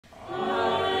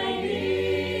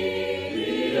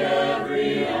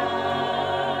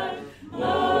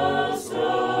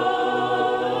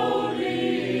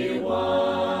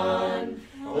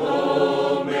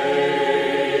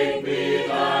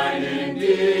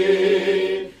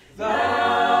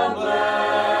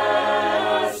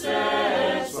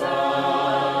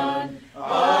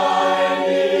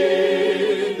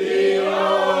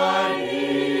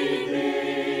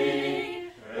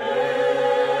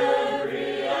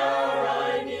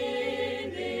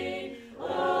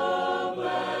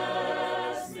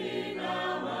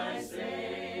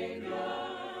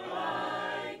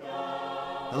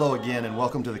Hello again, and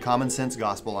welcome to the Common Sense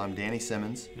Gospel. I'm Danny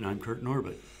Simmons. And I'm Kurt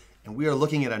Norbert. And we are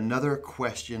looking at another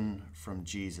question from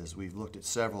Jesus. We've looked at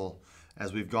several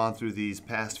as we've gone through these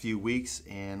past few weeks,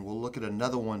 and we'll look at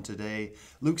another one today.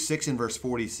 Luke 6 and verse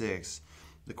 46.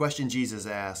 The question Jesus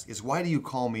asked is, "Why do you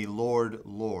call me Lord,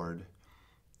 Lord,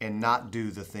 and not do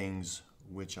the things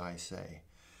which I say?"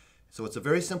 So it's a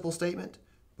very simple statement,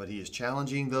 but he is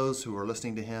challenging those who are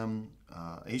listening to him.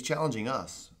 He's challenging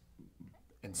us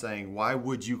and saying, why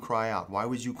would you cry out? Why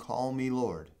would you call me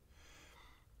Lord?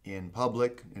 In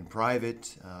public, in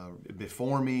private,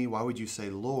 before me, why would you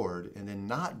say Lord and then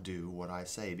not do what I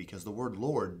say? Because the word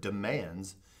Lord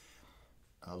demands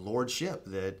a lordship,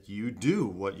 that you do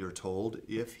what you're told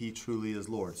if he truly is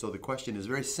Lord. So the question is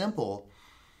very simple,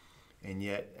 and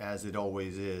yet, as it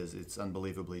always is, it's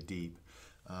unbelievably deep.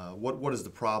 What is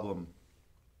the problem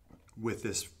with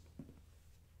this?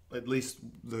 At least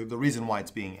the reason why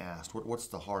it's being asked. What's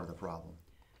the heart of the problem?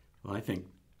 Well, I think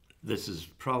this is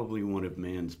probably one of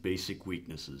man's basic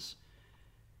weaknesses,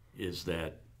 is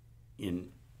that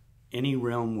in any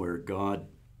realm where God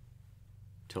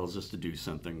tells us to do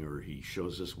something, or he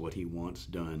shows us what he wants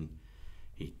done,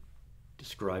 he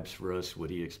describes for us what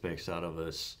he expects out of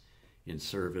us in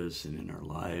service and in our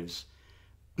lives.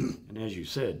 And as you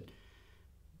said,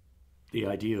 the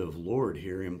idea of Lord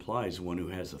here implies one who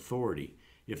has authority.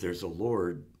 If there's a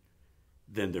Lord,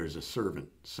 then there's a servant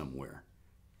somewhere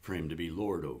for him to be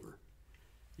Lord over.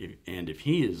 And if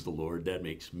he is the Lord, that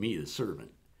makes me the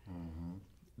servant. Mm-hmm.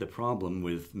 The problem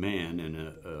with man and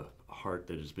a heart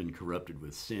that has been corrupted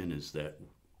with sin is that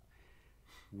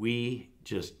we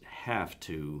just have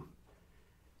to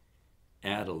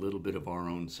add a little bit of our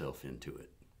own self into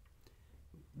it.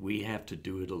 We have to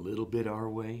do it a little bit our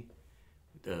way.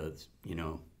 It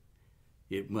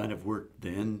might have worked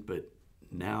then, but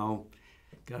now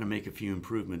got to make a few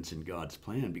improvements in God's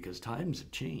plan because times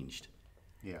have changed.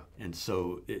 Yeah. And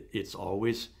so it's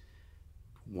always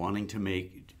wanting to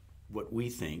make what we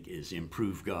think is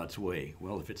improve God's way.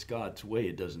 Well, if it's God's way,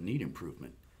 it doesn't need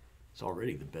improvement. It's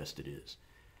already the best it is.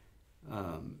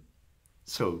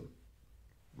 So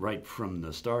right from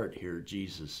the start here,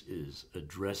 Jesus is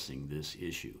addressing this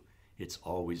issue. It's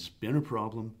always been a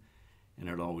problem, and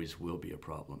it always will be a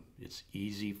problem. It's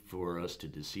easy for us to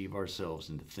deceive ourselves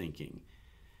into thinking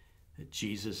that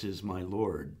Jesus is my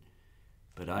Lord,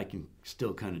 but I can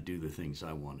still kind of do the things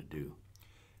I want to do.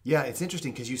 Yeah, it's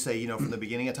interesting because you say, from the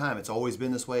beginning of time, it's always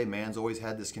been this way. Man's always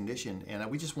had this condition. And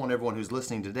we just want everyone who's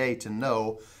listening today to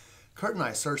know, Kurt and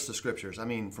I searched the scriptures.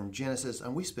 From Genesis,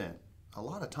 and we spent a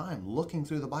lot of time looking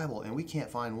through the Bible, and we can't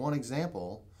find one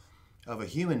example of a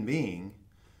human being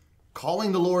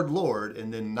calling the Lord Lord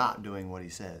and then not doing what he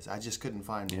says. I just couldn't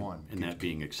find one. And that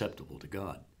being acceptable to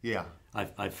God. Yeah.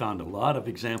 I've found a lot of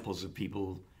examples of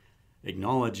people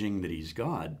acknowledging that he's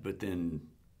God, but then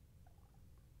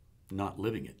not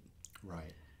living it.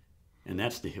 Right. And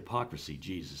that's the hypocrisy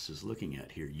Jesus is looking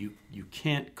at here. You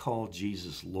can't call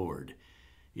Jesus Lord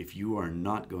if you are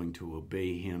not going to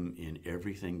obey him in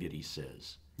everything that he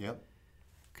says. Yep.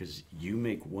 Because you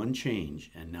make one change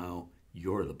and now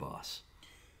you're the boss.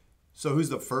 So who's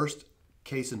the first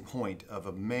case in point of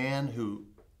a man who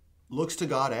looks to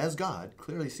God as God,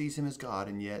 clearly sees him as God,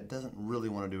 and yet doesn't really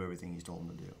want to do everything he's told him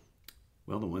to do?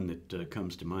 Well, the one that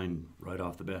comes to mind right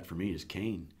off the bat for me is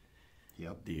Cain.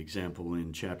 Yep. The example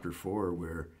in chapter 4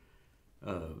 where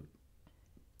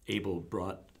Abel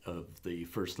brought of the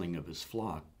firstling of his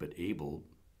flock, but Abel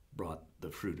brought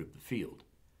the fruit of the field.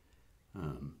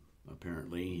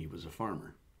 Apparently he was a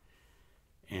farmer.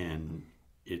 And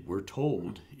we're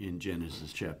told in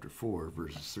Genesis chapter 4,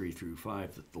 verses 3 through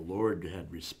 5, that the Lord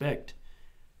had respect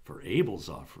for Abel's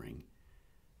offering,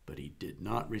 but he did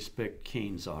not respect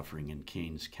Cain's offering, and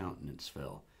Cain's countenance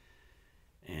fell.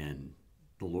 And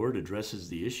the Lord addresses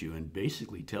the issue and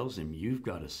basically tells him, you've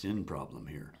got a sin problem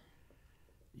here.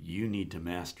 You need to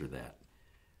master that.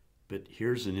 But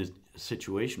here's a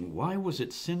situation. Why was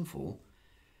it sinful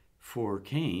for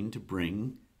Cain to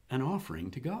bring an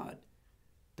offering to God?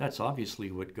 That's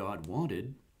obviously what God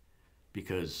wanted,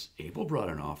 because Abel brought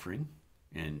an offering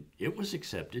and it was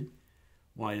accepted.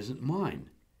 Why isn't mine?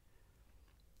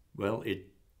 Well,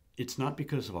 it's not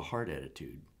because of a heart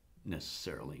attitude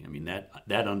necessarily.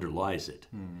 That underlies it.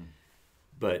 Mm.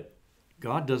 But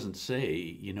God doesn't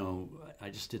say,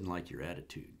 I just didn't like your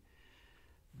attitude.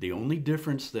 The only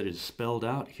difference that is spelled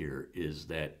out here is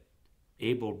that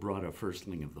Abel brought a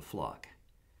firstling of the flock,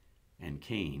 and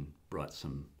Cain brought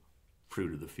some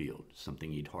fruit of the field,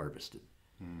 something he'd harvested.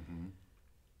 Mm-hmm.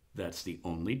 That's the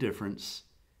only difference.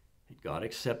 God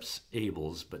accepts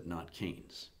Abel's, but not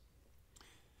Cain's.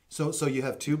 So you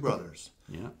have two brothers.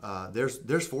 Yeah.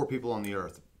 There's 4 people on the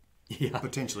earth. Yeah.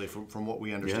 potentially, from what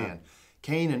we understand.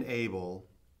 Cain and Abel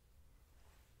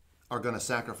are going to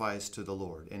sacrifice to the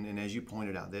Lord. And as you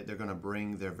pointed out, they're going to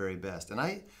bring their very best.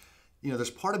 And there's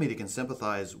part of me that can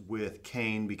sympathize with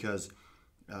Cain because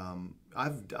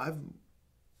I've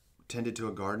tended to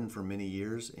a garden for many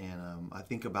years, and I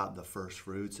think about the first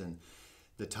fruits and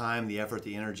the time, the effort,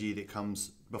 the energy that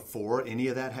comes before any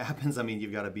of that happens. I mean,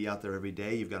 you've got to be out there every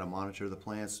day. You've got to monitor the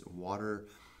plants, water.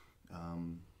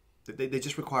 They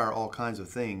just require all kinds of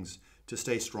things to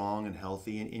stay strong and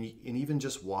healthy, and even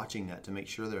just watching that to make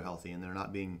sure they're healthy and they're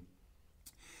not being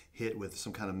hit with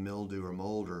some kind of mildew or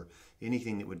mold or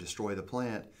anything that would destroy the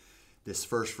plant. This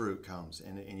first fruit comes,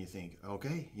 and you think,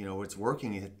 okay, it's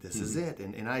working. This is it.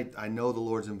 And I know the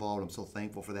Lord's involved. I'm so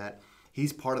thankful for that.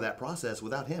 He's part of that process.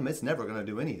 Without him, it's never going to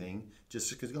do anything, just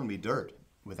because it's going to be dirt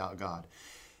without God.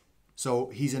 So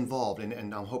he's involved,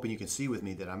 and I'm hoping you can see with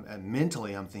me that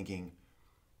I'm thinking,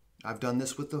 I've done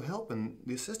this with the help and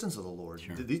the assistance of the Lord.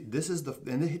 Sure. This is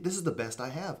the best I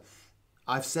have.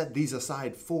 I've set these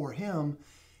aside for him,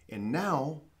 and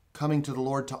now coming to the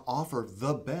Lord to offer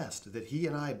the best that he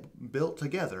and I built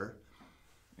together,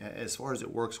 as far as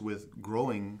it works with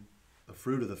growing the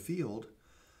fruit of the field,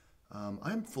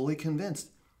 I'm fully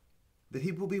convinced that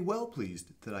he will be well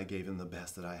pleased that I gave him the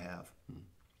best that I have.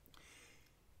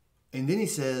 And then he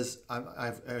says,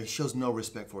 he shows no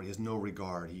respect for it. He has no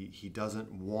regard. He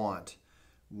doesn't want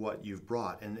what you've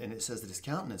brought. And it says that his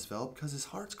countenance fell because his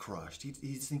heart's crushed.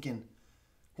 He's thinking,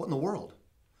 what in the world?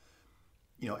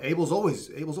 Abel's always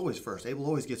first. Abel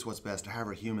always gets what's best,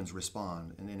 however humans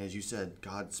respond. And as you said,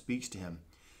 God speaks to him.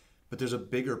 But there's a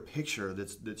bigger picture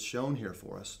that's shown here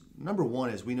for us. Number one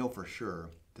is we know for sure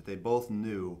that they both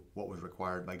knew what was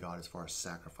required by God as far as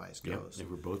sacrifice goes. They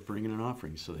were both bringing an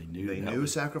offering, so they knew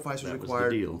sacrifice was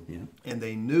required. That was the deal. Yeah. And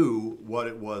they knew what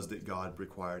it was that God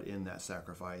required in that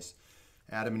sacrifice.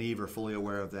 Adam and Eve are fully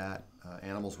aware of that.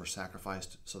 Animals were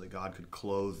sacrificed so that God could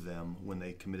clothe them when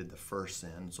they committed the first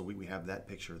sin. So we have that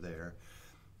picture there.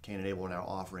 Cain and Abel are now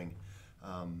offering.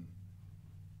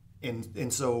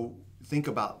 And so think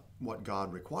about what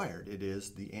God required. It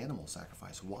is the animal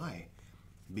sacrifice. Why?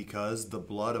 Because the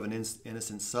blood of an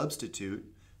innocent substitute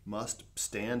must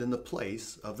stand in the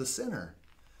place of the sinner.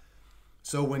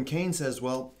 So when Cain says,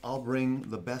 well, I'll bring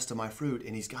the best of my fruit,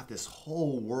 and he's got this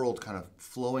whole world kind of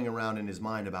flowing around in his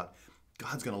mind about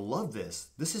God's going to love this.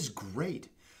 This is great.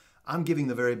 I'm giving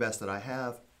the very best that I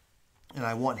have, and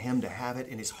I want him to have it,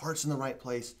 and his heart's in the right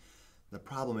place. The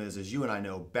problem is, as you and I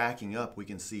know, backing up, we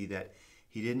can see that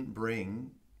he didn't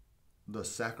bring the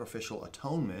sacrificial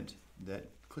atonement that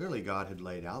clearly God had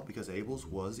laid out because Abel's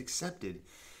was accepted.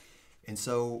 And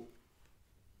so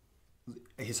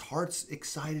his heart's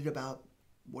excited about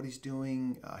what he's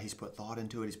doing. He's put thought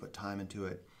into it. He's put time into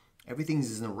it. Everything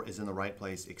is in the right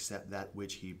place except that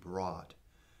which he brought.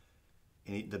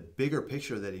 And the bigger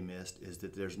picture that he missed is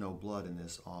that there's no blood in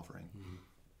this offering.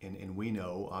 Mm-hmm. And we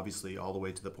know, obviously, all the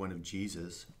way to the point of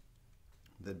Jesus,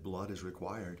 that blood is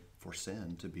required for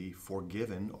sin to be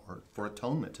forgiven or for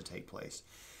atonement to take place.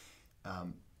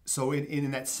 So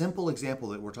in that simple example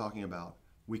that we're talking about,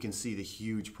 we can see the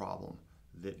huge problem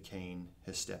that Cain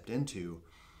has stepped into.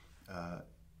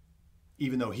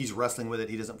 Even though he's wrestling with it,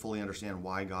 he doesn't fully understand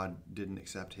why God didn't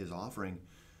accept his offering.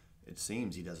 It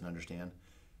seems he doesn't understand.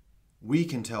 We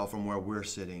can tell from where we're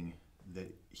sitting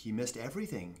that he missed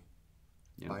everything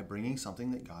by bringing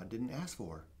something that God didn't ask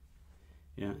for.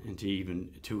 Yeah, and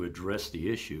to address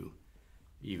the issue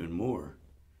even more,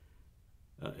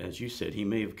 as you said, he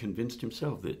may have convinced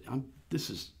himself that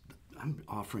I'm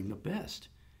offering the best.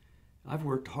 I've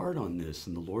worked hard on this,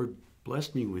 and the Lord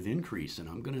blessed me with increase, and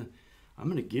I'm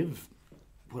gonna give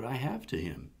what I have to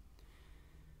him.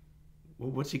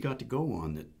 Well, what's he got to go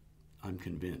on that I'm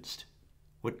convinced?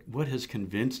 What has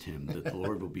convinced him that the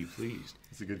Lord will be pleased?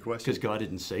 That's a good question. Because God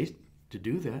didn't say to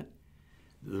do that.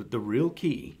 The real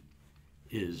key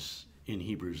is in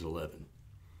Hebrews 11.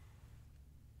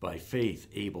 By faith,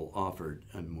 Abel offered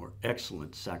a more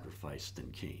excellent sacrifice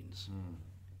than Cain's,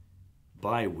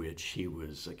 by which he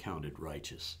was accounted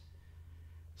righteous.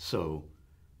 So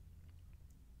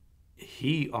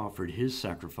he offered his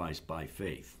sacrifice by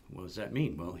faith. What does that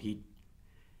mean? Well,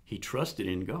 he trusted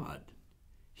in God.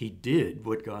 He did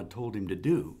what God told him to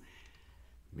do.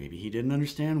 Maybe he didn't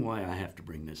understand why I have to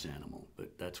bring this animal,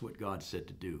 but that's what God said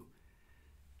to do.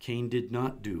 Cain did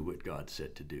not do what God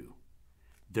said to do.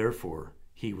 Therefore,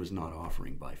 he was not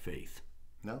offering by faith.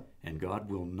 No. And God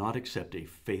will not accept a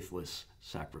faithless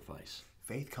sacrifice.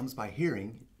 Faith comes by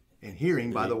hearing, and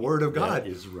hearing by the word of God. That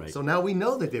is right. So now we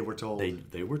know that they were told.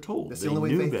 They were told. That's they the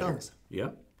only way faith better. comes.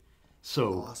 Yep.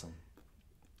 So awesome.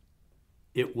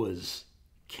 It was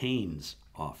Cain's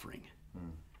offering.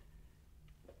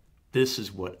 This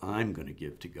is what I'm going to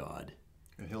give to God,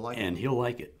 And he'll like and he'll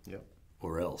like it, Yep.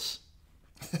 or else.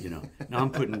 Now I'm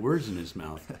putting words in his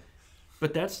mouth.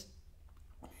 But that's,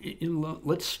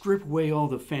 let's strip away all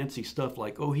the fancy stuff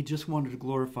like, oh, he just wanted to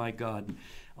glorify God, and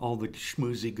all the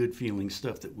schmoozy, good feeling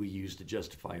stuff that we use to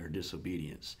justify our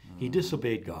disobedience. He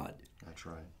disobeyed God. That's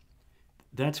right.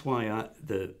 That's why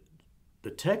the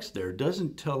text there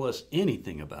doesn't tell us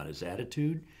anything about his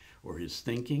attitude or his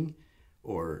thinking,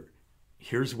 or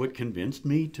here's what convinced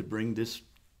me to bring this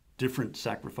different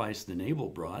sacrifice than Abel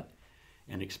brought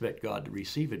and expect God to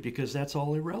receive it, because that's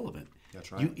all irrelevant.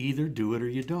 That's right. You either do it or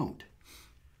you don't.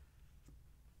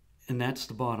 And that's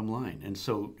the bottom line. And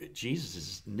so Jesus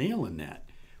is nailing that.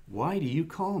 Why do you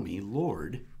call me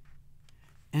Lord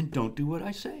and don't do what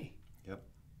I say? Yep.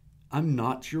 I'm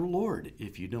not your Lord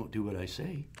if you don't do what I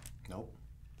say. Nope.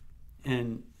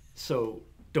 And so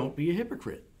don't be a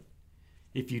hypocrite.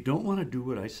 If you don't want to do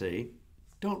what I say,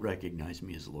 don't recognize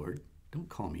me as Lord. Don't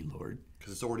call me Lord.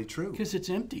 Because it's already true. Because it's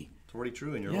empty. It's already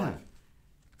true in your Yeah. life.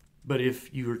 But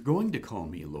if you're going to call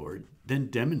me Lord, then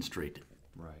demonstrate it.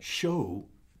 Right. Show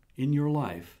in your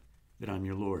life that I'm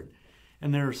your Lord.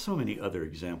 And there are so many other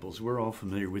examples. We're all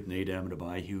familiar with Nadab and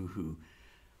Abihu, who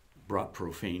brought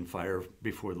profane fire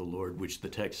before the Lord, which the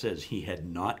text says he had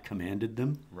not commanded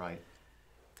them. Right.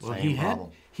 Well, Same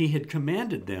problem. he had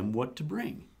commanded them what to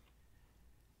bring.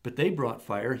 But they brought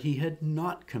fire he had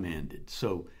not commanded.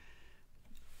 So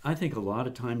I think a lot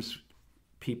of times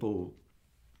people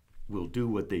will do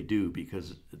what they do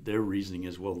because their reasoning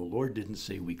is, well, the Lord didn't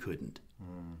say we couldn't.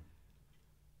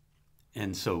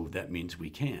 And so that means we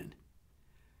can.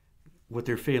 What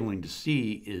they're failing to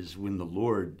see is when the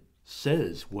Lord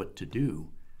says what to do,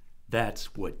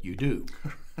 that's what you do.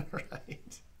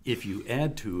 Right. If you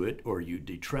add to it or you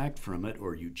detract from it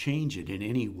or you change it in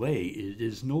any way, it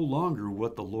is no longer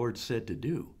what the Lord said to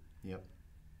do. Yep.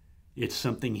 It's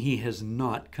something he has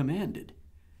not commanded.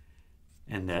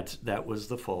 And that was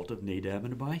the fault of Nadab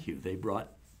and Abihu. They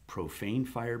brought profane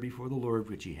fire before the Lord,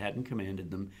 which he hadn't commanded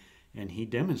them, and he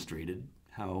demonstrated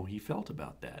how he felt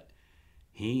about that.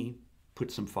 He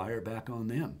put some fire back on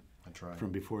them That's right.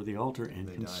 from before the altar and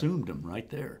They consumed them right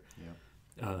there.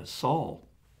 Yep. Saul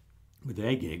with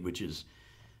Agag, which is,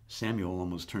 Samuel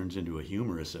almost turns into a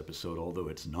humorous episode, although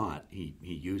it's not. He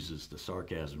uses the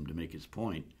sarcasm to make his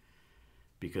point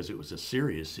because it was a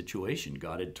serious situation.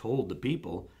 God had told the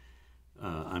people,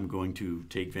 I'm going to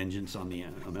take vengeance on the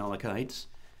Amalekites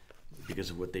because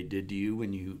of what they did to you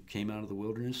when you came out of the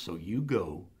wilderness. So you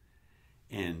go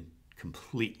and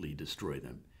completely destroy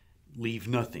them. Leave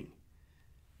nothing.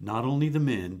 Not only the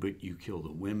men, but you kill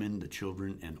the women, the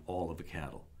children, and all of the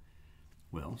cattle.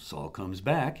 Well, Saul comes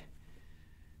back,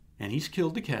 and he's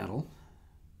killed the cattle,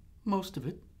 most of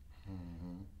it.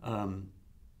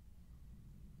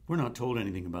 We're not told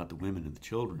anything about the women and the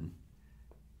children,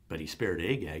 but he spared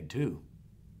Agag too.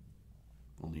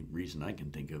 Only reason I can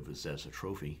think of is as a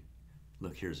trophy.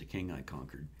 Look, here's a king I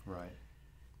conquered. Right.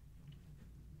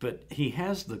 But he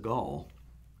has the gall,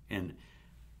 and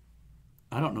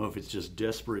I don't know if it's just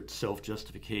desperate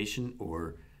self-justification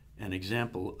or an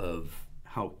example of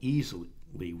how easily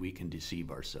we can deceive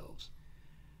ourselves.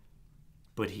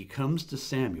 But he comes to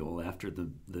Samuel after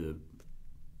the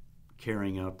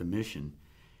carrying out the mission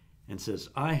and says,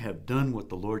 I have done what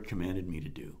the Lord commanded me to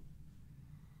do.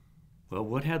 Well,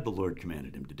 what had the Lord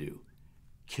commanded him to do?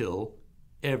 Kill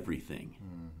everything.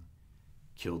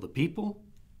 Kill the people,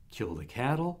 kill the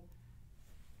cattle.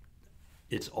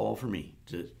 It's all for me.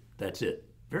 That's it.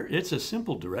 It's a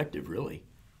simple directive, really.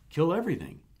 Kill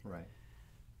everything. Right.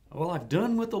 Well, I've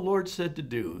done what the Lord said to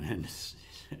do. And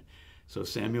so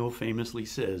Samuel famously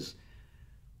says,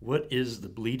 what is the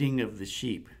bleating of the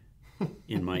sheep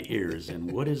in my ears,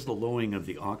 and what is the lowing of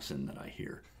the oxen that I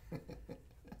hear?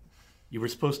 You were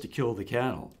supposed to kill the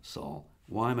cattle, Saul.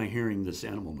 Why am I hearing this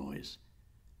animal noise?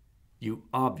 You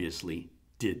obviously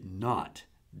did not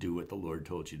do what the Lord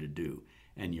told you to do.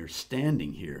 And you're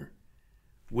standing here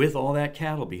with all that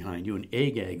cattle behind you and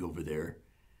Agag over there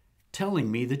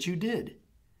telling me that you did.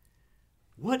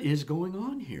 What is going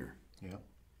on here? Yeah.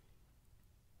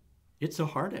 It's a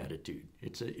heart attitude.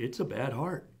 It's a bad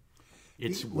heart.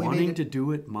 It's We wanting made to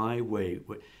do it my way.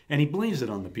 And he blames it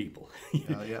on the people.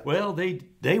 Yeah. Well,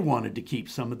 they wanted to keep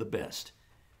some of the best.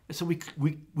 So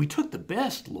we took the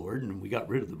best, Lord, and we got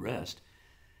rid of the rest.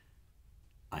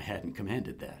 I hadn't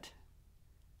commanded that.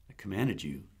 I commanded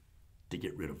you to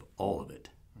get rid of all of it.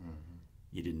 Mm-hmm.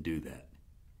 You didn't do that.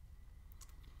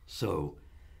 So,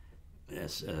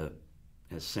 as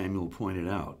Samuel pointed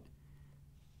out,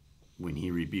 when he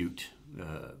rebuked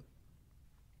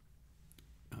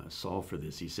Saul for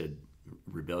this, he said,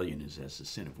 rebellion is as the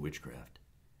sin of witchcraft.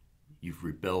 You've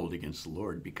rebelled against the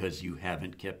Lord because you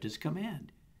haven't kept his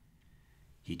command.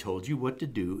 He told you what to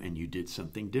do and you did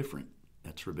something different.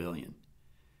 That's rebellion.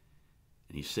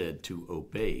 And he said to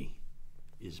obey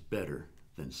is better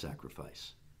than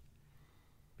sacrifice.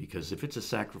 Because if it's a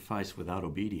sacrifice without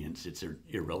obedience, it's an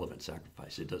irrelevant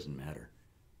sacrifice. It doesn't matter.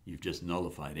 You've just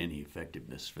nullified any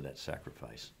effectiveness for that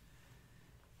sacrifice.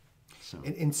 So,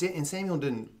 And Samuel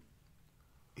didn't,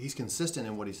 he's consistent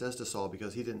in what he says to Saul,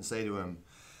 because he didn't say to him,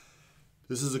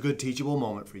 this is a good teachable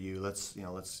moment for you. Let's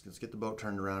get the boat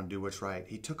turned around and do what's right.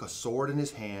 He took a sword in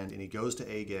his hand and he goes to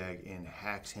Agag and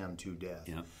hacks him to death.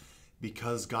 yeah.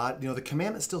 Because God, the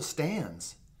commandment still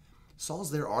stands.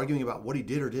 Saul's there arguing about what he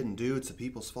did or didn't do. It's the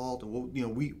people's fault.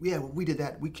 And we did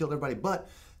that. We killed everybody. But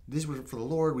these were for the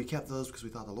Lord. We kept those because we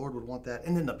thought the Lord would want that.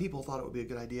 And then the people thought it would be a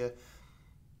good idea.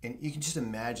 And you can just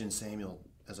imagine Samuel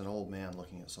as an old man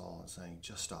looking at Saul and saying,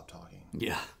 just stop talking.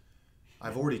 Yeah.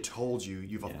 I've already told you,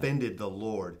 you've offended the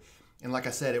Lord. And like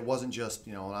I said, it wasn't just,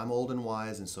 I'm old and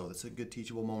wise, and so it's a good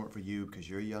teachable moment for you because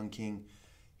you're a young king.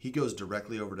 He goes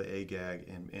directly over to Agag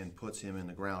and puts him in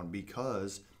the ground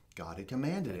because God had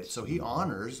commanded it. So he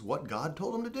honors what God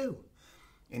told him to do.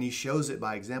 And he shows it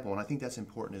by example. And I think that's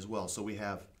important as well. So we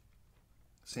have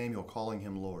Samuel calling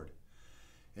him Lord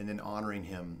and then honoring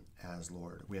him as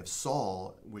Lord. We have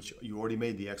Saul, which you already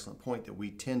made the excellent point that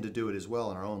we tend to do it as well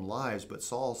in our own lives. But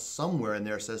Saul somewhere in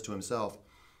there says to himself,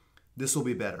 this will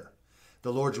be better.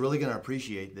 The Lord's really going to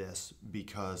appreciate this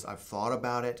because I've thought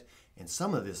about it. And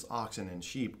some of this oxen and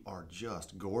sheep are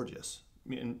just gorgeous. I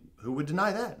mean, who would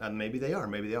deny that? Maybe they are,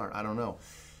 maybe they aren't. I don't know.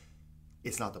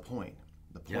 It's not the point.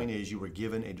 The point is you were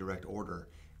given a direct order.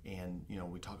 And,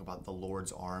 we talk about the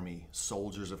Lord's army,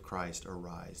 soldiers of Christ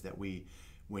arise. That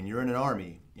when you're in an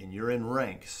army and you're in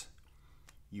ranks,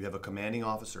 you have a commanding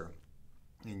officer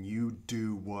and you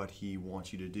do what he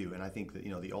wants you to do. And I think that,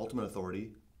 the ultimate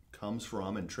authority comes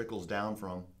from and trickles down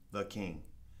from the king.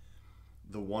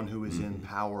 The one who is in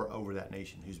power over that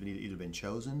nation, who's either been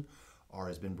chosen or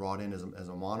has been brought in as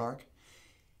a monarch.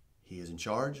 He is in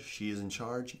charge, she is in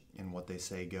charge, and what they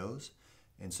say goes.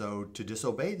 And so to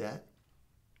disobey that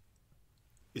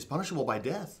is punishable by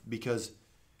death because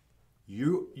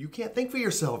you can't think for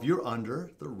yourself. You're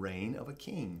under the reign of a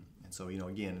king. And so,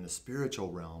 again, in the spiritual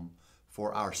realm,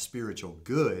 for our spiritual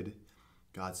good,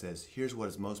 God says, here's what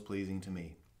is most pleasing to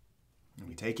me. And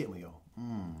we take it and we go,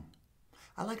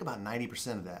 I like about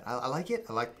 90% of that. I like it.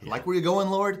 I like where you're going,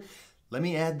 Lord. Let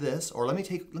me add this, or let me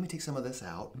take some of this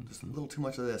out. Just a little too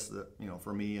much of this,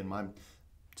 for me and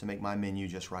to make my menu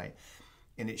just right.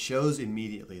 And it shows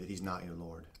immediately that He's not your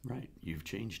Lord. Right. You've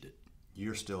changed it.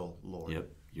 You're still Lord. Yep.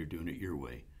 You're doing it your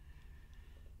way.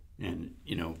 And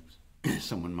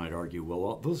someone might argue,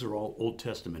 well, those are all Old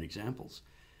Testament examples.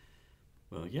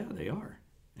 Well, yeah, they are.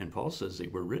 And Paul says they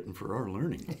were written for our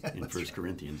learning in 1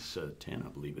 Corinthians 10, I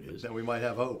believe it is. That we might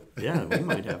have hope. Yeah, we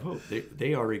might have hope.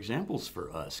 They are examples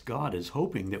for us. God is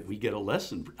hoping that we get a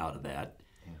lesson out of that.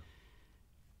 Yeah.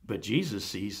 But Jesus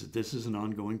sees that this is an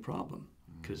ongoing problem.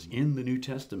 Because in the New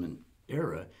Testament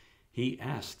era, he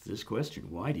asked this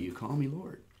question, why do you call me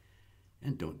Lord?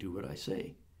 And don't do what I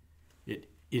say. It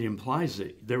implies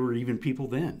that there were even people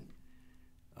then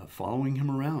following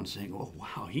him around saying, oh,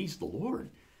 wow, he's the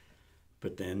Lord.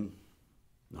 But then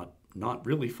not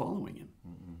really following him.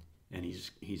 And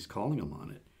he's calling them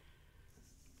on it.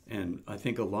 And I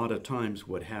think a lot of times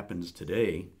what happens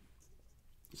today,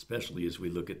 especially as we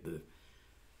look at the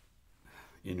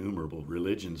innumerable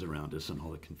religions around us and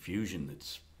all the confusion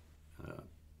that's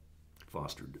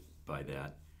fostered by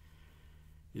that,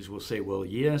 is we'll say, well,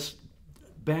 yes,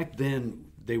 back then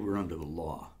they were under the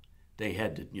law. They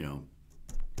had to,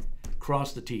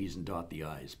 cross the T's and dot the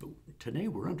I's. But today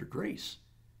we're under grace.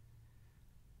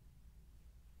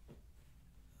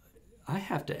 I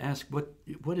have to ask,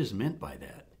 what is meant by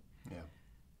that? Yeah.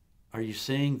 Are you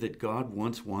saying that God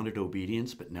once wanted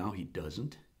obedience, but now he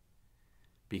doesn't?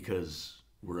 Because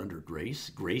we're under grace?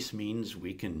 Grace means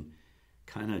we can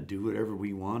kind of do whatever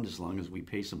we want as long as we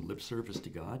pay some lip service to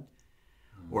God?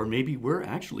 Or maybe we're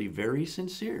actually very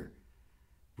sincere.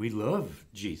 We love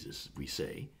Jesus, we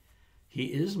say. He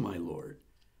is my Lord.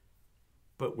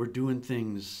 But we're doing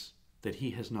things that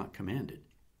he has not commanded.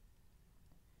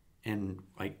 And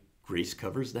grace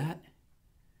covers that?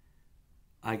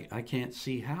 I can't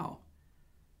see how.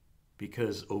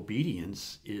 Because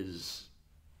obedience is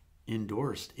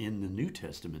endorsed in the New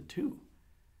Testament too.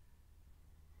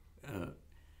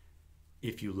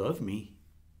 If you love me,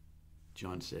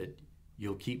 John said,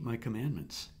 you'll keep my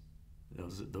commandments.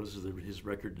 Those are his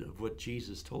record of what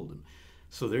Jesus told him.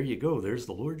 So there you go. There's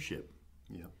the lordship.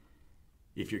 Yeah.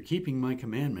 If you're keeping my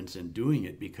commandments and doing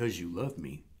it because you love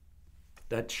me,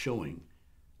 that's showing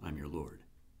I'm your Lord.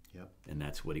 Yep. And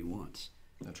that's what he wants.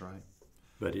 That's right.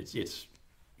 But it's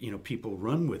people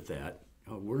run with that.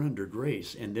 Oh, we're under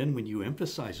grace. And then when you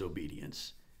emphasize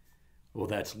obedience, well,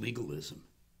 that's legalism.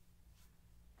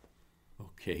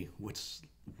 Okay,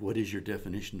 what is your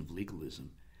definition of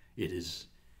legalism? It's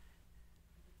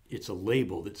a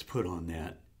label that's put on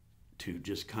that to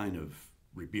just kind of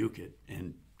rebuke it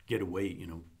and get away.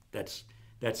 That's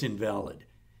invalid.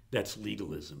 That's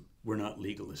legalism. We're not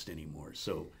legalist anymore.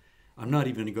 So I'm not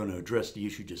even going to address the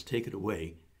issue. Just take it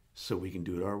away so we can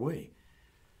do it our way.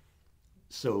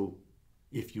 So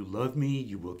if you love me,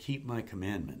 you will keep my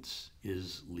commandments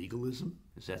is legalism?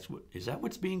 Is that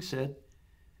what's being said?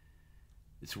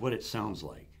 It's what it sounds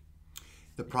like.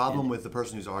 The problem with the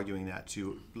person who's arguing that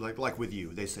too, like with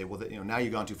you, they say, well, now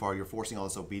you've gone too far. You're forcing all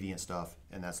this obedient stuff,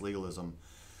 and that's legalism.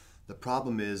 The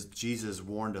problem is Jesus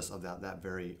warned us of that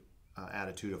very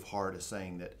attitude of heart, as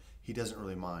saying that he doesn't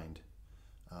really mind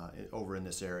over in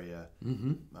this area.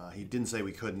 Mm-hmm. He didn't say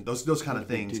we couldn't. Those kind of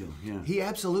things. Yeah. He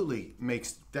absolutely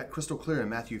makes that crystal clear in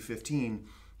Matthew 15.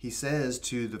 He says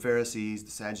to the Pharisees,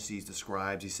 the Sadducees, the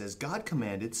scribes, he says, God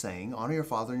commanded, saying, honor your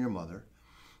father and your mother.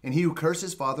 And he who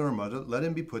curses father or mother, let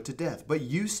him be put to death. But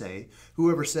you say,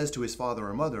 whoever says to his father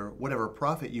or mother, whatever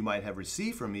profit you might have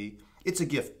received from me, it's a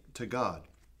gift to God.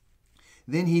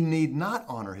 Then he need not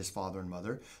honor his father and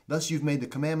mother. Thus you've made the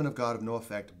commandment of God of no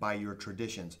effect by your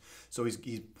traditions. So he's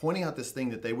pointing out this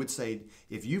thing that they would say,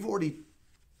 if you've already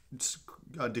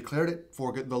declared it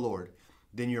for the Lord,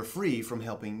 then you're free from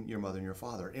helping your mother and your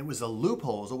father. It was a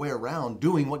loophole, it was a way around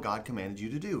doing what God commanded you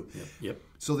to do. Yep.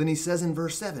 So then he says in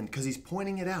verse 7, because he's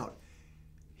pointing it out,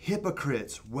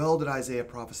 hypocrites, well did Isaiah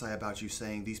prophesy about you,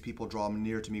 saying, these people draw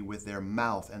near to me with their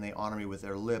mouth, and they honor me with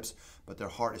their lips, but their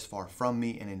heart is far from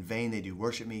me, and in vain they do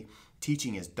worship me,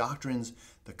 teaching as doctrines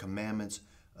the commandments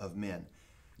of men.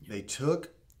 Yep. They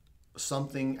took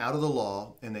something out of the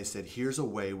law, and they said, here's a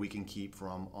way we can keep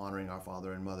from honoring our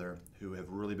father and mother, who have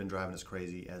really been driving us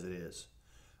crazy as it is.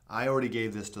 I already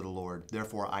gave this to the Lord,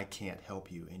 therefore I can't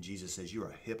help you. And Jesus says, you're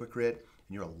a hypocrite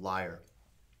and you're a liar,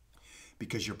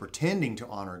 because you're pretending to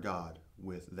honor God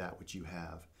with that which you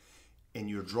have, and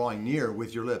you're drawing near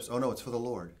with your lips. Oh no, it's for the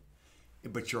Lord.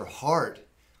 But your heart,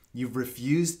 you've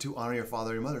refused to honor your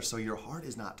father and your mother, so your heart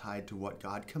is not tied to what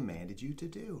God commanded you to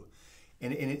do.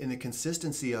 And the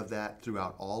consistency of that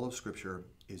throughout all of Scripture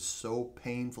is so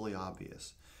painfully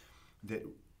obvious that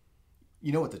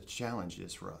you know what the challenge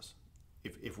is for us.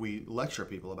 If we lecture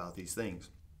people about these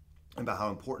things, about how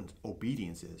important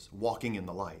obedience is, walking in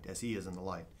the light as he is in the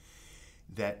light,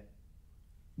 that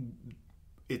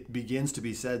it begins to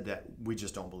be said that we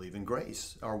just don't believe in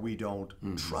grace, or we don't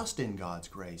trust in God's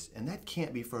grace. And that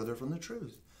can't be further from the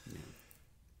truth. Yeah.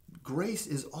 Grace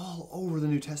is all over the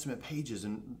New Testament pages,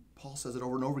 and Paul says it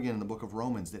over and over again in the book of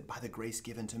Romans, that by the grace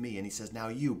given to me. And he says, now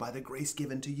you, by the grace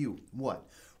given to you. What?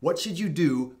 What should you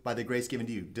do by the grace given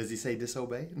to you? Does he say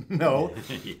disobey? No.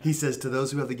 Yeah. He says, to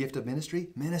those who have the gift of ministry,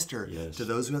 minister. Yes. To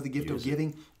those who have the gift of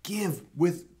giving, give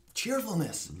with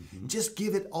cheerfulness. Mm-hmm. Just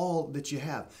give it all that you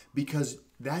have, because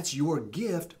that's your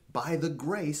gift by the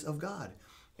grace of God.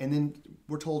 And then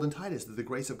we're told in Titus that the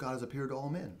grace of God has appeared to all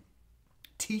men,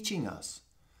 teaching us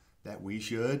that we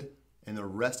should, and the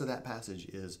rest of that passage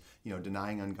is,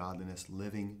 denying ungodliness,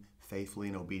 living faithfully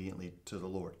and obediently to the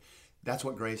Lord. That's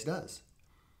what grace does.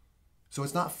 So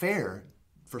it's not fair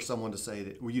for someone to say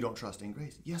that, well, you don't trust in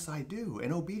grace. Yes, I do.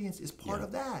 And obedience is part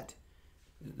of that.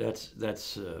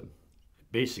 That's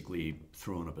basically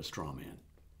throwing up a straw man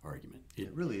argument.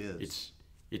 It really is.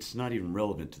 It's not even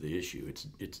relevant to the issue.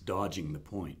 It's dodging the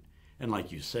point. And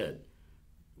like you said,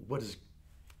 what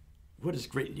is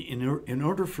grace? In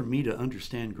order for me to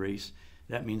understand grace,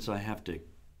 that means I have to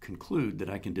conclude that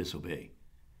I can disobey.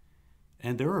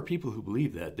 And there are people who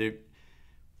believe that.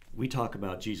 We talk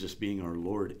about Jesus being our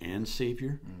Lord and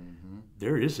Savior. Mm-hmm.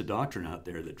 There is a doctrine out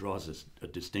there that draws a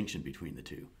distinction between the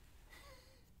two.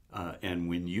 And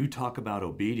when you talk about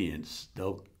obedience,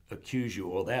 they'll accuse you,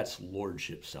 well, that's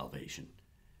lordship salvation.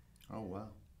 Oh, wow.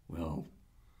 Well,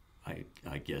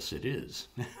 I guess it is.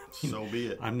 So be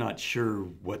it. I'm not sure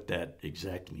what that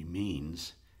exactly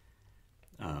means.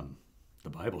 The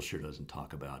Bible sure doesn't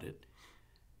talk about it.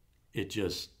 It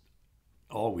just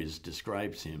always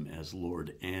describes him as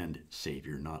Lord and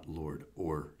Savior, not Lord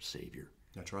or Savior.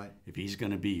 That's right. If he's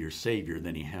going to be your Savior,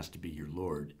 then he has to be your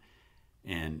Lord.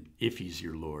 And if he's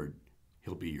your Lord,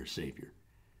 he'll be your Savior.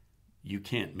 You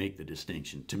can't make the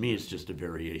distinction. To me, it's just a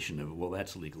variation of, well,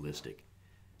 that's legalistic.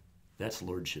 That's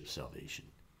lordship salvation.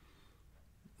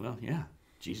 Well, yeah,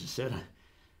 Jesus said,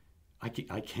 I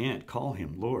can't call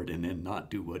him Lord and then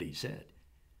not do what he said.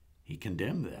 He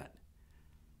condemned that.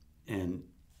 And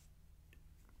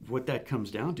what that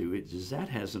comes down to is that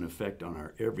has an effect on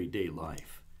our everyday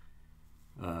life.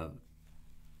 For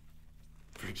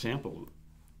example,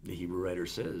 the Hebrew writer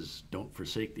says, don't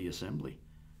forsake the assembly,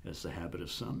 as the habit of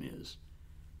some is.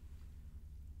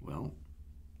 Well,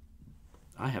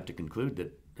 I have to conclude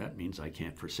that that means I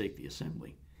can't forsake the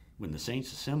assembly. When the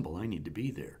saints assemble, I need to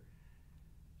be there.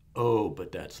 Oh,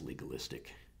 but that's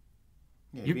legalistic.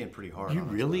 Yeah, you're being pretty hard You on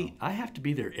us, really? though. I have to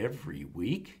be there every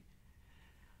week?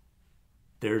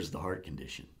 There's the heart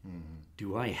condition. Mm-hmm.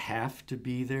 Do I have to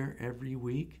be there every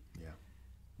week? Yeah.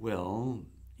 Well,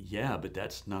 yeah, but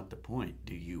that's not the point.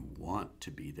 Do you want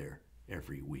to be there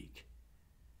every week?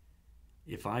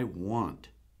 If I want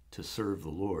to serve the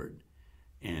Lord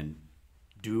and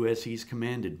do as he's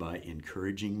commanded by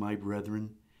encouraging my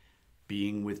brethren,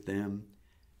 being with them,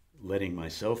 letting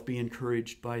myself be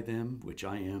encouraged by them, which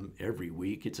I am every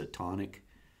week. It's a tonic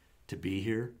to be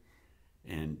here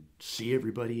and see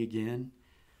everybody again,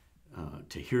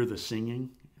 to hear the singing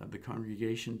of the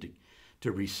congregation,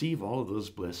 to receive all of those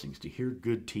blessings, to hear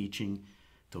good teaching,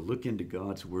 to look into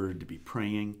God's word, to be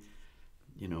praying,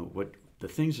 what the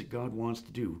things that God wants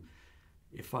to do.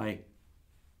 If I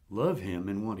love him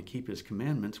and want to keep his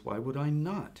commandments, why would I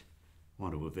not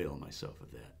want to avail myself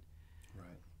of that?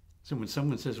 Right. So when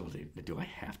someone says, well, do I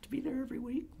have to be there every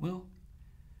week? Well,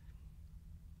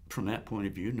 from that point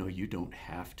of view, no, you don't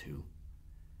have to.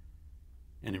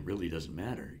 And it really doesn't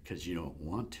matter because you don't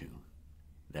want to.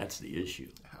 That's the issue.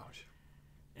 Ouch.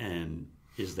 And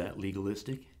is that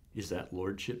legalistic? Is that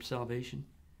lordship salvation?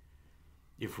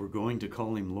 If we're going to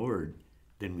call him Lord,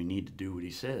 then we need to do what he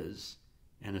says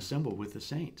and assemble with the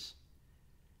saints.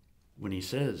 When he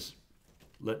says,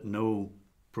 let no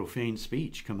profane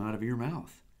speech come out of your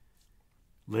mouth.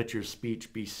 Let your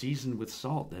speech be seasoned with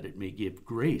salt, that it may give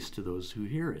grace to those who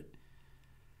hear it.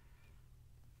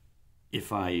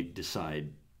 If I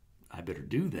decide I better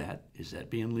do that, is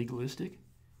that being legalistic?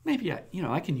 Maybe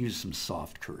I can use some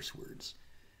soft curse words,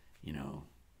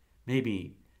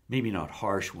 maybe not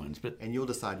harsh ones, but And you'll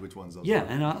decide which ones those yeah, are.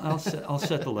 and I'll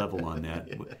set the level on that.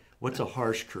 What's a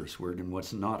harsh curse word and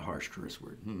what's not harsh curse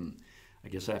word? I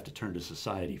guess I have to turn to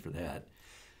society for that.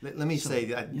 Let me say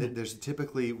that there's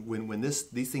typically when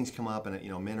these things come up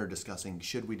and men are discussing,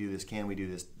 should we do this, can we do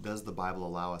this, does the Bible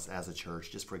allow us as a church,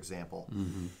 just for example.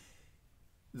 Mm-hmm.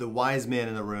 The wise men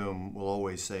in the room will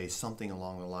always say something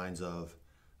along the lines of,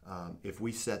 if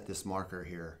we set this marker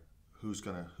here, who's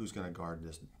gonna guard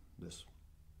this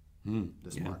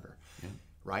marker? Yeah.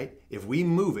 Right? If we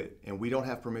move it and we don't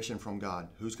have permission from God,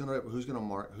 who's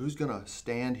gonna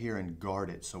stand here and guard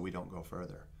it so we don't go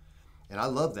further? And I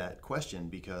love that question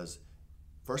because,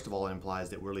 first of all, it implies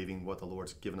that we're leaving what the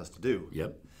Lord's given us to do.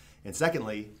 Yep. And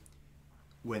secondly,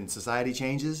 when society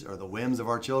changes or the whims of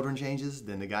our children changes,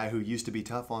 then the guy who used to be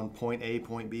tough on point A,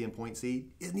 point B, and point C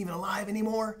isn't even alive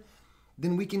anymore.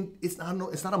 Then it's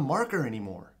not a marker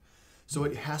anymore. So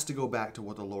it has to go back to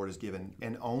what the Lord has given,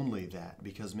 and only that,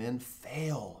 because men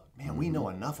fail. Man, we know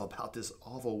enough about this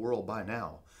awful world by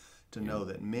now to know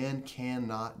that men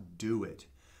cannot do it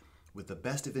with the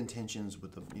best of intentions,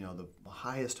 with the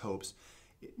highest hopes.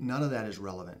 None of that is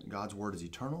relevant. God's word is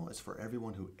eternal. It's for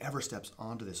everyone who ever steps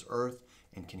onto this earth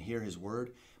and can hear his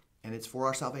word, and it's for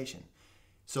our salvation.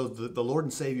 So the Lord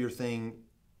and Savior thing,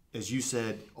 as you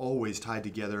said, always tied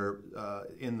together.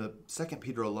 In the 2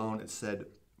 Peter alone, it said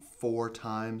 4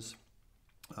 times.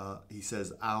 He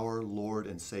says, our Lord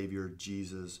and Savior,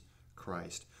 Jesus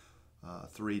Christ,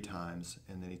 3 times.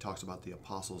 And then he talks about the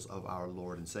apostles of our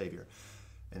Lord and Savior.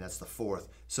 And that's the 4th.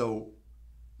 So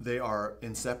they are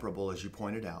inseparable, as you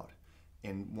pointed out.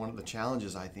 And one of the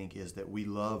challenges, I think, is that we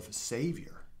love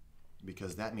Savior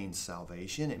because that means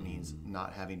salvation. It means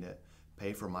not having to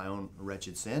pay for my own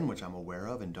wretched sin, which I'm aware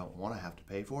of and don't want to have to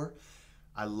pay for.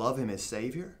 I love him as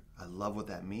Savior. I love what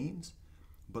that means.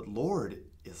 But Lord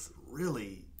is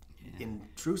really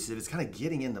intrusive. It's kind of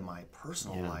getting into my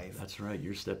personal life. That's right.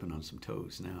 You're stepping on some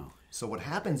toes now. So what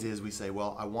happens is we say,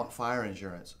 well, I want fire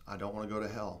insurance. I don't want to go to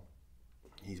hell.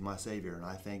 He's my Savior, and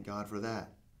I thank God for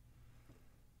that.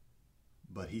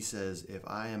 But he says, if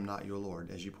I am not your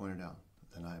Lord, as you pointed out,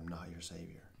 then I am not your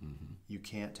Savior. Mm-hmm. You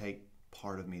can't take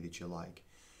part of me that you like.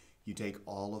 You take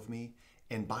all of me.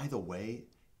 And by the way,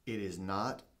 it is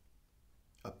not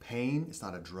a pain. It's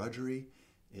not a drudgery.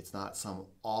 It's not some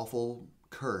awful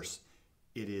curse.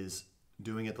 It is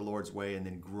doing it the Lord's way and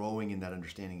then growing in that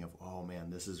understanding of, oh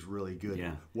man, this is really good.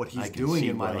 Yeah. What he's I can doing see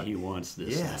in my why life. He wants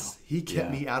this Yes, now. he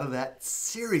kept me out of that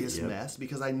serious Yep. mess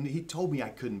because he told me I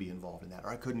couldn't be involved in that,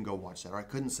 or I couldn't go watch that, or I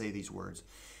couldn't say these words.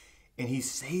 And he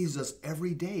saves us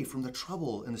every day from the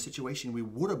trouble and the situation we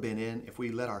would have been in if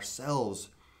we let ourselves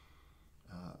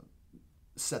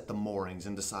set the moorings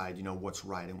and decide, what's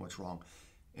right and what's wrong.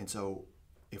 And so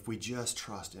if we just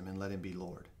trust him and let him be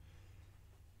Lord,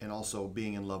 and also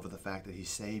being in love with the fact that he's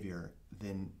Savior,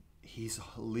 then he's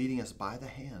leading us by the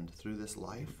hand through this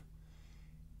life,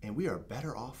 and we are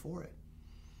better off for it.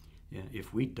 Yeah,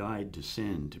 if we died to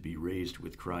sin to be raised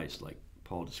with Christ, like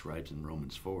Paul describes in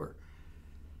Romans 4,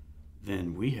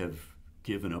 then we have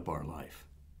given up our life.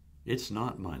 It's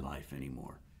not my life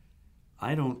anymore.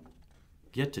 I don't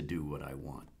get to do what I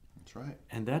want. That's right.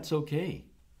 And that's okay,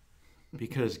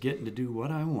 because getting to do what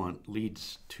I want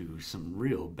leads to some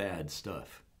real bad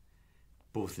stuff,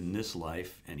 both in this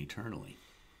life and eternally,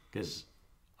 because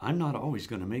I'm not always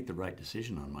going to make the right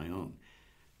decision on my own.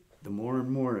 The more and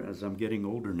more as I'm getting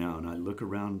older now and I look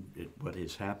around at what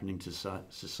is happening to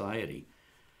society,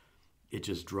 it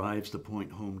just drives the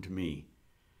point home to me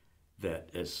that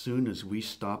as soon as we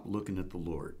stop looking at the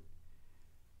Lord,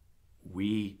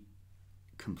 we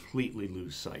completely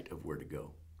lose sight of where to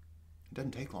go. It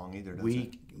doesn't take long either, does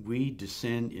it? We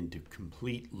descend into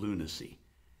complete lunacy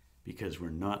because we're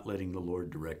not letting the Lord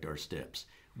direct our steps.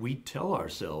 We tell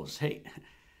ourselves, hey,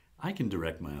 I can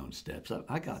direct my own steps.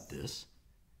 I got this.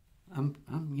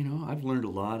 I've learned a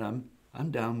lot.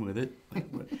 I'm down with it.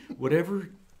 Whatever,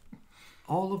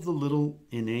 all of the little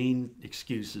inane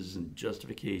excuses and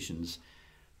justifications,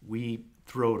 we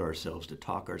throw at ourselves to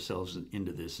talk ourselves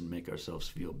into this and make ourselves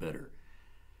feel better.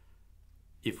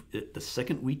 If the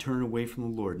second we turn away from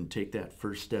the Lord and take that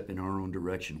first step in our own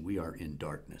direction, we are in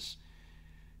darkness.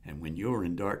 And when you're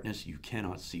in darkness, you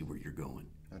cannot see where you're going.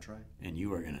 That's right. And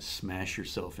you are going to smash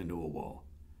yourself into a wall.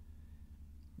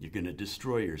 You're going to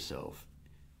destroy yourself.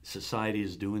 Society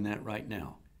is doing that right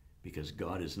now because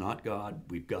God is not God.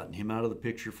 We've gotten him out of the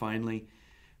picture finally.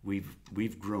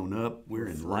 We've grown up. We're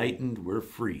enlightened. We're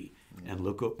free. Yeah. And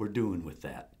look what we're doing with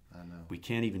that. I know. We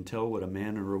can't even tell what a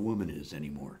man or a woman is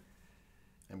anymore.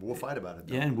 And we'll fight about it,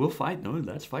 though. Yeah, and we'll fight. No,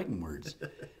 that's fighting words.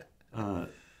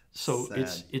 So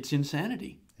Sad. It's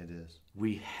insanity. It is.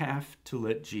 We have to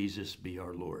let Jesus be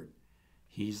our Lord.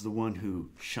 He's the one who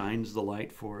shines the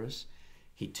light for us.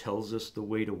 He tells us the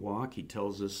way to walk. He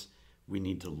tells us we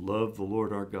need to love the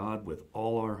Lord our God with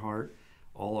all our heart,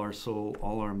 all our soul,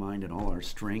 all our mind, and all our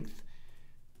strength.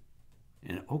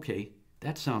 And okay,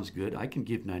 that sounds good. I can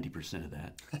give 90% of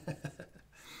that.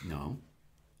 No,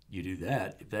 you do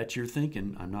that. If that's your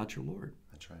thinking, I'm not your Lord.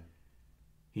 That's right.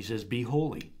 He says, be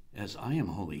holy as I am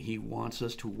holy. He wants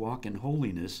us to walk in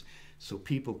holiness so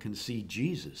people can see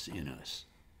Jesus in us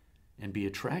and be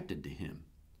attracted to him.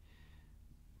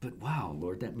 But wow,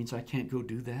 Lord, that means I can't go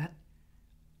do that?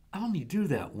 I only do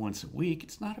that once a week.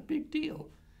 It's not a big deal.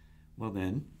 Well,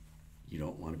 then, you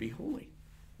don't want to be holy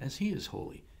as he is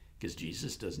holy, because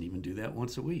Jesus doesn't even do that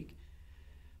once a week.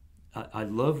 I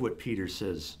love what Peter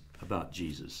says about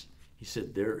Jesus. He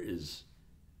said, there is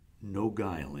no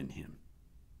guile in him,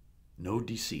 no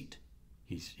deceit.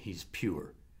 He's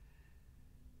pure.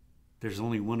 There's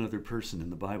only one other person in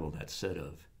the Bible that's said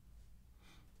of,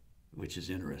 which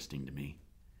is interesting to me.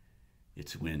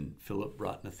 It's when Philip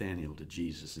brought Nathanael to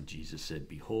Jesus, and Jesus said,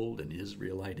 behold, an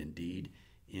Israelite indeed,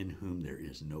 in whom there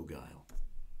is no guile.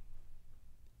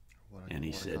 And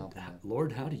he said,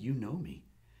 Lord, how do you know me?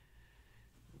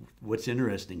 What's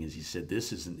interesting is he said,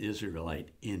 this is an Israelite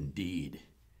indeed.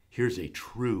 Here's a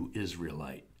true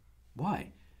Israelite.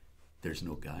 Why? There's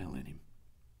no guile in him.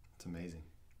 It's amazing.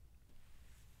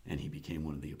 And he became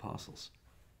one of the apostles.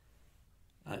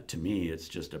 To me, it's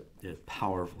just a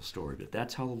powerful story, but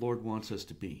that's how the Lord wants us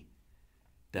to be.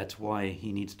 That's why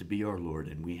he needs to be our Lord,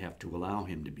 and we have to allow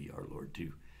him to be our Lord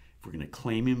too. If we're going to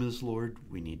claim him as Lord,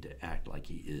 we need to act like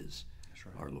he is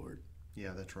our Lord.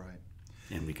 Yeah, that's right.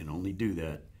 And we can only do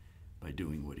that by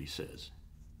doing what he says.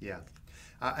 Yeah.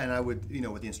 And I would,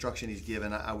 with the instruction he's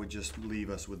given, I would just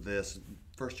leave us with this.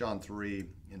 1 John 3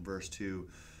 in verse 2.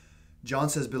 John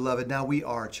says, beloved, now we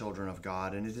are children of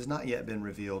God, and it has not yet been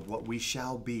revealed what we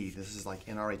shall be. This is like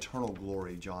in our eternal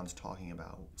glory John's talking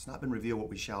about. It's not been revealed what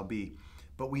we shall be.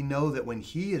 But we know that when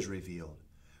he is revealed,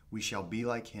 we shall be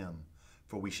like him,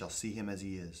 for we shall see him as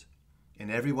he is.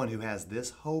 And everyone who has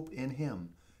this hope in him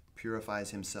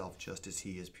purifies himself just as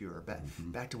he is pure.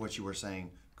 Back to what you were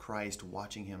saying, Christ,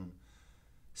 watching him,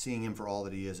 seeing him for all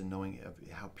that he is, and knowing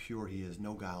how pure he is,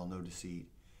 no guile, no deceit.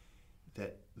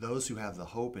 That those who have the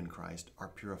hope in Christ are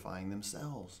purifying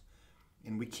themselves.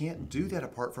 And we can't do that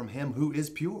apart from him who is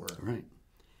pure. Right.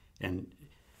 And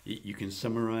you can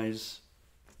summarize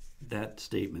that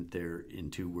statement there in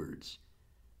 2 words.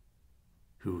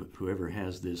 Whoever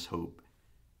has this hope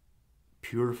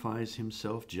purifies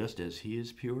himself just as he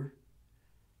is pure.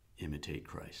 imitate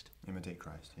Christ. Imitate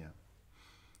Christ, yeah.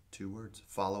 2 words.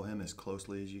 Follow him as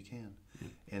closely as you can.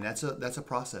 And that's a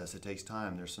process. It takes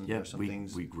time. There's some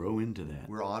things we grow into that.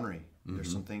 we're ornery.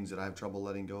 There's some things that I have trouble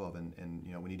letting go of, and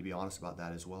we need to be honest about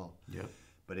that as well. Yep.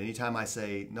 But anytime I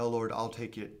say, no, Lord, I'll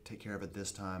take care of it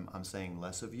this time, I'm saying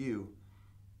less of you.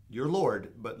 You're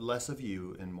Lord, but less of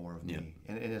you and more of me.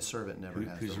 And a servant never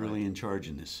has Who's the really right. in charge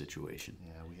in this situation?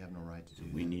 Yeah, we have no right to do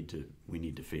We that.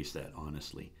 need to face that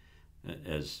honestly.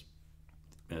 As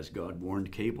God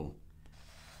warned Cable,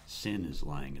 sin is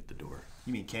lying at the door.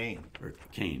 You mean Cain? Or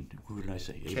Cain. Who did I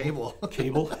say? Cable.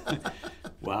 Cable?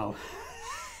 Wow.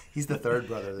 He's the third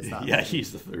brother that's not. Yeah,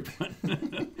 he's the third one.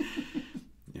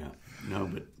 Yeah. No,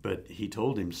 but he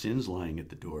told him sin's lying at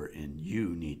the door and you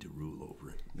need to rule over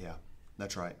it. Yeah,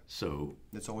 that's right. So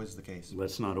That's always the case.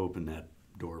 let's not open that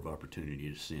door of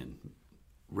opportunity to sin.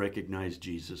 Recognize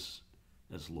Jesus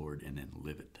as Lord and then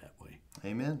live it that way.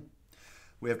 Amen.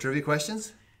 We have trivia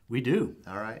questions? We do.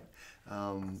 All right.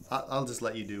 I'll just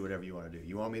let you do whatever you want to do.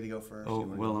 You want me to go first? Oh, You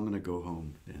wanna well, go? I'm going to go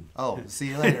home then. Oh, see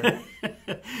you later.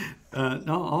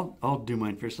 No, I'll do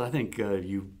mine first. I think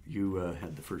you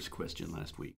had the first question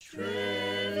last week.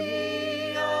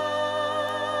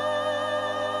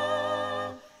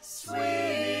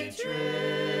 Sweet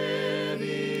trivia.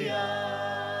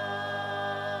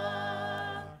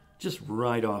 Just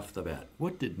right off the bat,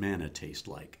 what did manna taste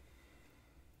like?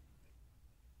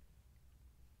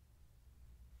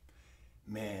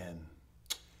 Man,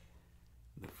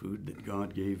 The food that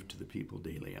God gave to the people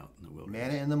daily out in the wilderness.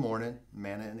 manna in the morning,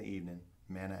 manna in the evening,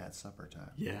 manna at supper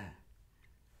time. Yeah.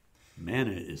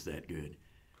 Manna is that good.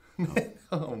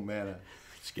 Oh, manna.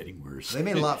 It's getting worse. They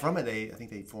made a lot from it. I think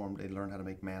they learned how to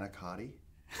make manicotti.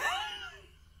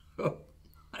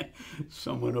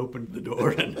 Someone opened the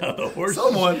door and now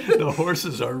the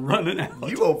horses are running out.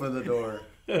 You opened the door.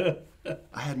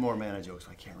 I had more manna jokes,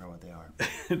 but I can't remember what they are.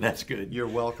 That's good. You're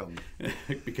welcome.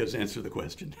 Because answer the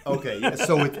question. Okay, yeah,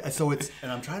 so it's,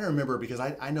 and I'm trying to remember because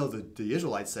I know the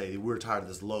Israelites say we're tired of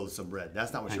this loathsome bread.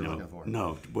 That's not what you're looking for.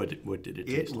 No, what did it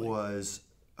taste It like? was,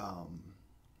 I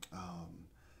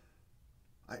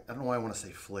don't know why I want to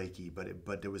say flaky, but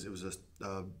it was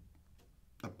a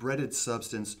breaded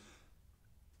substance.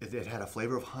 It had a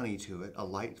flavor of honey to it, a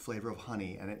light flavor of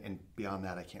honey, and beyond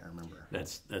that I can't remember.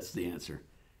 That's the answer.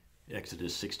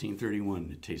 Exodus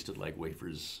 16:31. It tasted like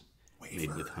wafers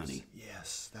made with honey.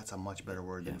 Yes, that's a much better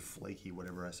word than flaky,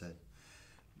 whatever I said.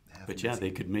 But yeah,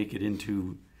 they could make it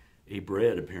into a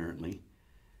bread apparently.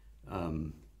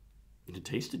 It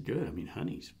tasted good. I mean,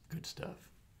 honey's good stuff.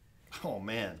 Oh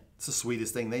man, it's the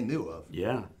sweetest thing they knew of.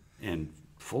 Yeah, and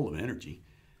full of energy.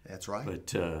 That's right. But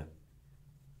to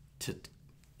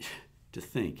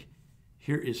think,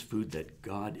 here is food that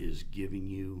God is giving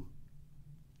you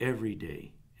every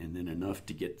day, and then enough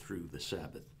to get through the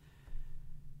Sabbath.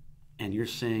 And you're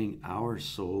saying our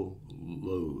soul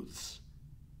loathes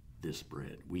this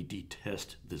bread. We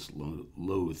detest this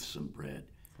loathsome bread.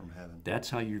 From heaven. That's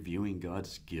how you're viewing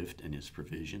God's gift and his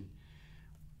provision?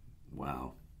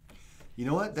 Wow. You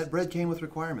know what? That bread came with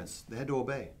requirements. They had to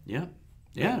obey. Yeah.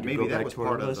 Yeah, to Maybe go that back was to our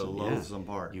part of the lesson, loathsome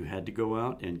part. You had to go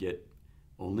out and get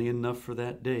only enough for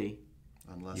that day.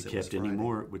 Unless You it was kept any Friday.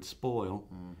 more, it would spoil.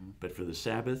 But for the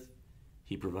Sabbath,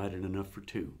 he provided enough for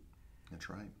 2. That's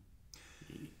right.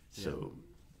 So,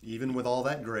 Even with all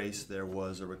that grace, there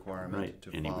was a requirement right.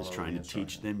 to And he follow was trying the to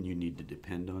teach instruction. them, you need to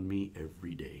depend on me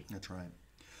every day. That's right.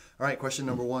 All right, question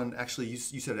number 1. Actually, you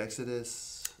said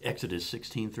Exodus. Exodus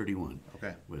 16:31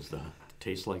 Okay. was the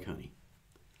taste like honey.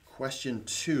 Question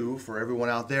 2 for everyone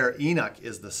out there. Enoch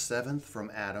is the 7th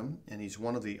from Adam, and he's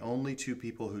one of the only 2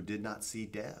 people who did not see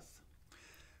death.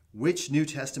 Which New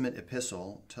Testament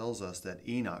epistle tells us that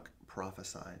Enoch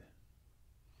prophesied?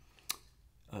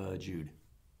 Jude.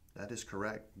 That is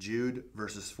correct. Jude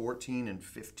verses 14 and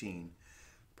 15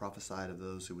 prophesied of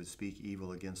those who would speak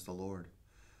evil against the Lord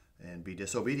and be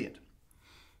disobedient.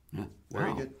 Yeah.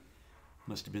 Very Wow. good.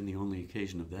 Must have been the only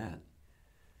occasion of that.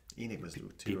 Enoch was too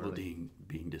People early.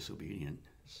 being disobedient.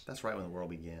 That's right when the world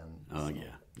began. Oh, so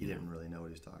yeah. He didn't really know what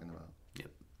he was talking about.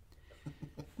 Yep.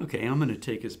 Okay, I'm going to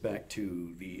take us back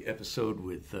to the episode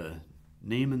with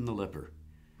Naaman the leper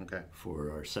Okay.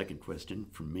 for our second question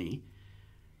from me.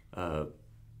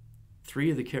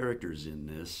 3 of the characters in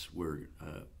this were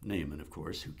Naaman, of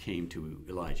course, who came to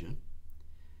Elijah,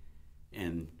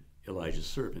 and Elijah's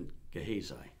servant,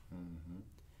 Gehazi.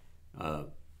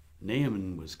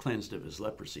 Naaman was cleansed of his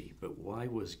leprosy, but why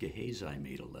was Gehazi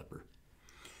made a leper?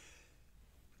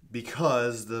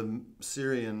 Because the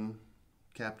Syrian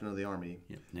captain of the army,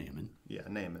 Yep, Naaman. yeah,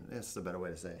 Naaman, that's the better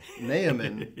way to say it.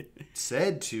 Naaman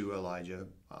said to Elijah,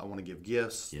 I want to give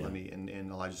gifts. Yeah. And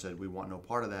Elijah said, we want no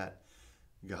part of that.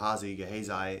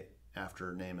 Gehazi,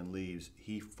 after Naaman leaves,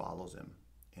 he follows him.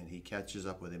 And he catches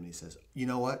up with him and he says, you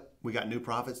know what? We got new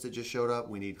prophets that just showed up.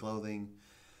 We need clothing.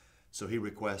 So he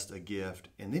requests a gift.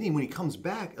 And then when he comes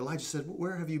back, Elijah said, well,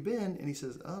 where have you been? And he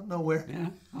says, oh, nowhere. Yeah,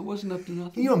 I wasn't up to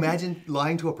nothing. Can you imagine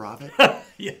lying to a prophet?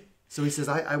 Yeah. So he says,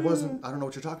 I wasn't, I don't know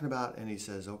what you're talking about. And he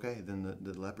says, okay, then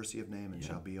the leprosy of Naaman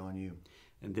shall be on you.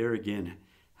 And there again,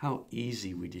 how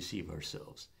easy we deceive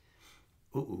ourselves.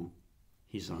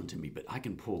 He's on to me, but I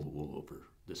can pull the wool over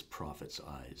this prophet's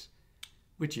eyes.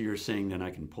 Which you're saying then I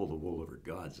can pull the wool over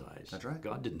God's eyes. That's right.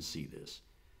 God didn't see this.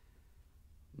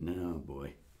 No,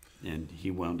 boy. And he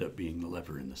wound up being the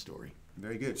leper in the story.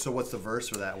 Very good. So what's the verse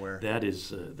for that where? That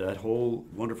is, that whole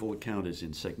wonderful account is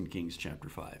in 2 Kings chapter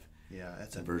 5. Yeah,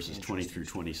 that's a Verses 20 through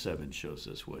 27 shows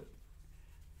us what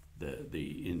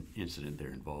the incident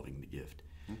there involving the gift.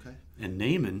 Okay. And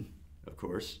Naaman, of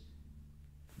course,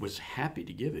 was happy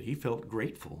to give it. He felt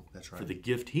grateful That's right. for the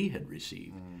gift he had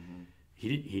received. Mm-hmm.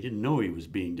 He didn't know he was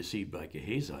being deceived by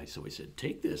Gehazi, so he said,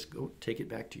 take this, go take it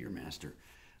back to your master.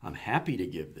 I'm happy to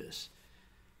give this.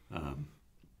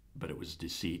 But it was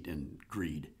deceit and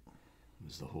greed. It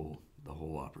was the whole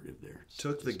operative there.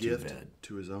 Took the gift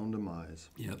to his own demise.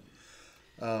 Yep.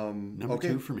 Number okay.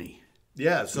 2 for me.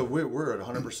 Yeah, so we're at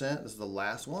 100%. This is the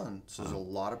last one. So there's a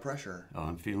lot of pressure Oh,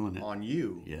 I'm feeling it. on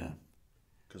you Yeah.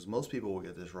 because most people will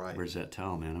get this right. Where's that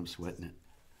towel, man? I'm sweating it.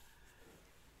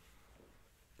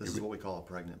 This is what we call a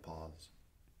pregnant pause.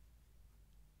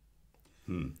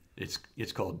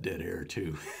 It's called dead air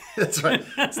too. That's right.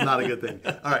 It's not a good thing.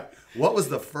 All right. What was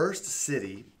the first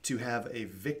city to have a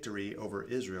victory over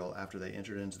Israel after they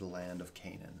entered into the land of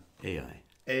Canaan?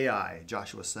 Ai.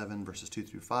 Joshua 7, verses 2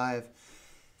 through 5.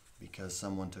 Because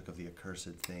someone took of the accursed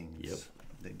things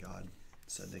that God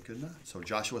said they could not. So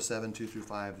Joshua 7, 2 through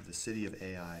 5, the city of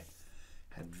Ai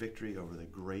had victory over the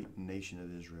great nation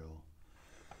of Israel.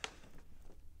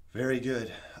 Very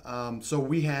good. So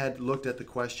we had looked at the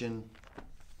question,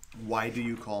 why do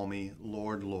you call me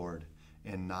Lord, Lord,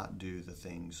 and not do the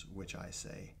things which I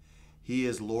say? He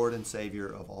is Lord and Savior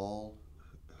of all,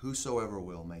 whosoever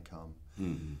will may come.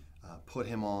 Mm-hmm. Put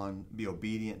him on, be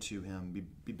obedient to him,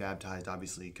 be baptized,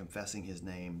 obviously, confessing his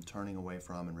name, turning away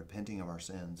from and repenting of our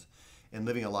sins, and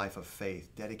living a life of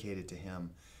faith dedicated to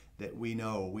him that we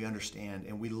know, we understand,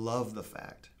 and we love the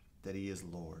fact that he is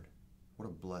Lord. What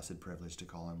a blessed privilege to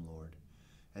call him Lord.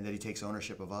 And that he takes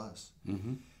ownership of us.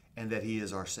 Mm-hmm. And that he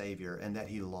is our Savior. And that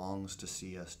he longs to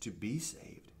see us to be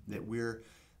saved. That we're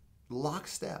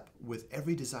lockstep with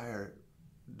every desire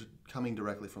coming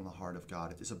directly from the heart of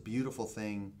God. It's a beautiful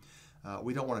thing.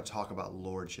 We don't want to talk about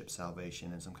lordship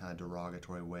salvation in some kind of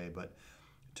derogatory way, but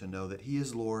to know that he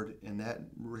is Lord, and that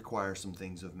requires some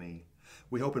things of me.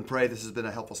 We hope and pray this has been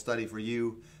a helpful study for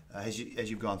you as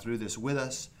you've gone through this with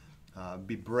us.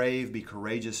 Be brave, be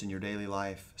courageous in your daily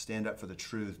life. Stand up for the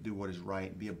truth, do what is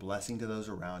right, be a blessing to those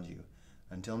around you.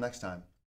 Until next time.